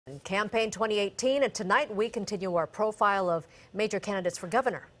Campaign 2018, and tonight we continue our profile of major candidates for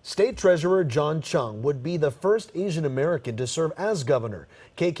governor. State Treasurer John Chiang would be the first Asian American to serve as governor.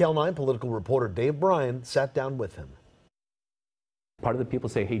 KCAL 9 political reporter Bryan sat down with him. Part of the people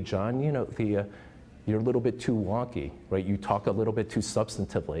say, hey, John, you know, you're a little bit too wonky, right? You talk a little bit too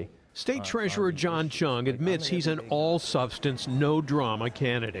substantively. State Treasurer John Chiang admits he's an all-substance, no-drama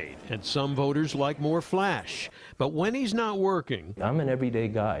candidate, and some voters like more flash. But when he's not working... I'm an everyday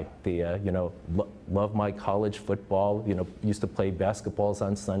guy. Love my college football, used to play basketballs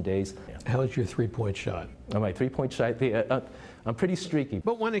on Sundays. How's your three-point shot? My three-point shot, I'm pretty streaky.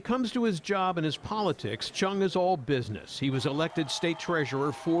 But when it comes to his job and his politics, Chiang is all business. He was elected state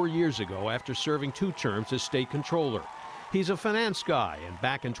treasurer 4 years ago after serving 2 terms as state controller. He's a finance guy, and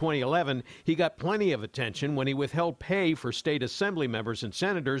back in 2011, he got plenty of attention when he withheld pay for state assembly members and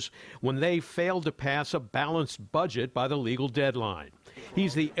senators when they failed to pass a balanced budget by the legal deadline.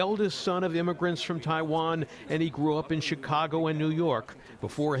 He's the eldest son of immigrants from Taiwan, and he grew up in Chicago and New York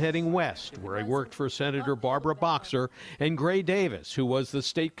before heading west, where he worked for Senator Barbara Boxer and Gray Davis, who was the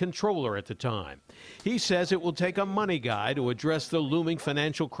state controller at the time. He says it will take a money guy to address the looming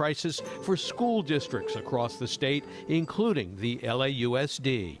financial crisis for school districts across the state, including the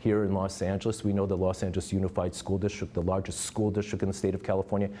LAUSD. Here in Los Angeles, we know the Los Angeles Unified School District, the largest school district in the state of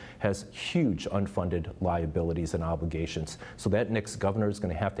California, has huge unfunded liabilities and obligations. So that next governor is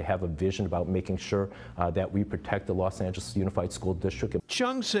going to have a vision about making sure that we protect the Los Angeles Unified School District.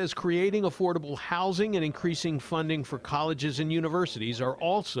 Chiang says creating affordable housing and increasing funding for colleges and universities are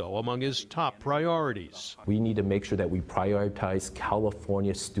also among his top priorities. We need to make sure that we prioritize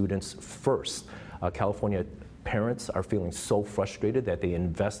California students first. California parents are feeling so frustrated that they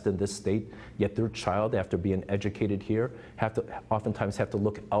invest in this state, yet their child, after being educated here, oftentimes have to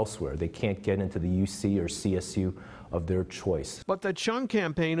look elsewhere. They can't get into the UC or CSU of their choice. But the Chiang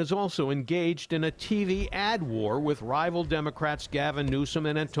campaign is also engaged in a TV ad war with rival Democrats Gavin, Newsom,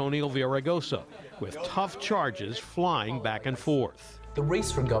 and Antonio Villaraigosa, with tough charges flying back and forth. The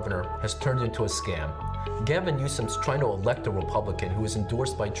race for governor has turned into a scam. Gavin Newsom's trying to elect a Republican who is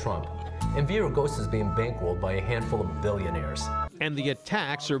endorsed by Trump, and Villaraigosa is being bankrolled by a handful of billionaires. And the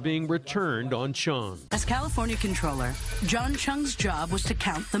attacks are being returned on Chiang. As California controller, John Chiang's job was to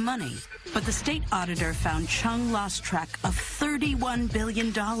count the money. But the state auditor found Chiang lost track of $31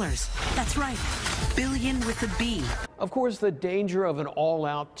 billion. That's right, billion with a B. Of course, the danger of an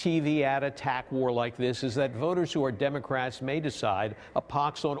all-out TV ad attack war like this is that voters who are Democrats may decide a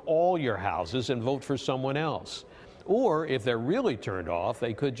pox on all your houses and vote for someone else. Or if they're really turned off,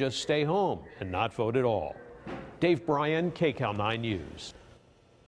 they could just stay home and not vote at all. Bryan, KCAL 9 News.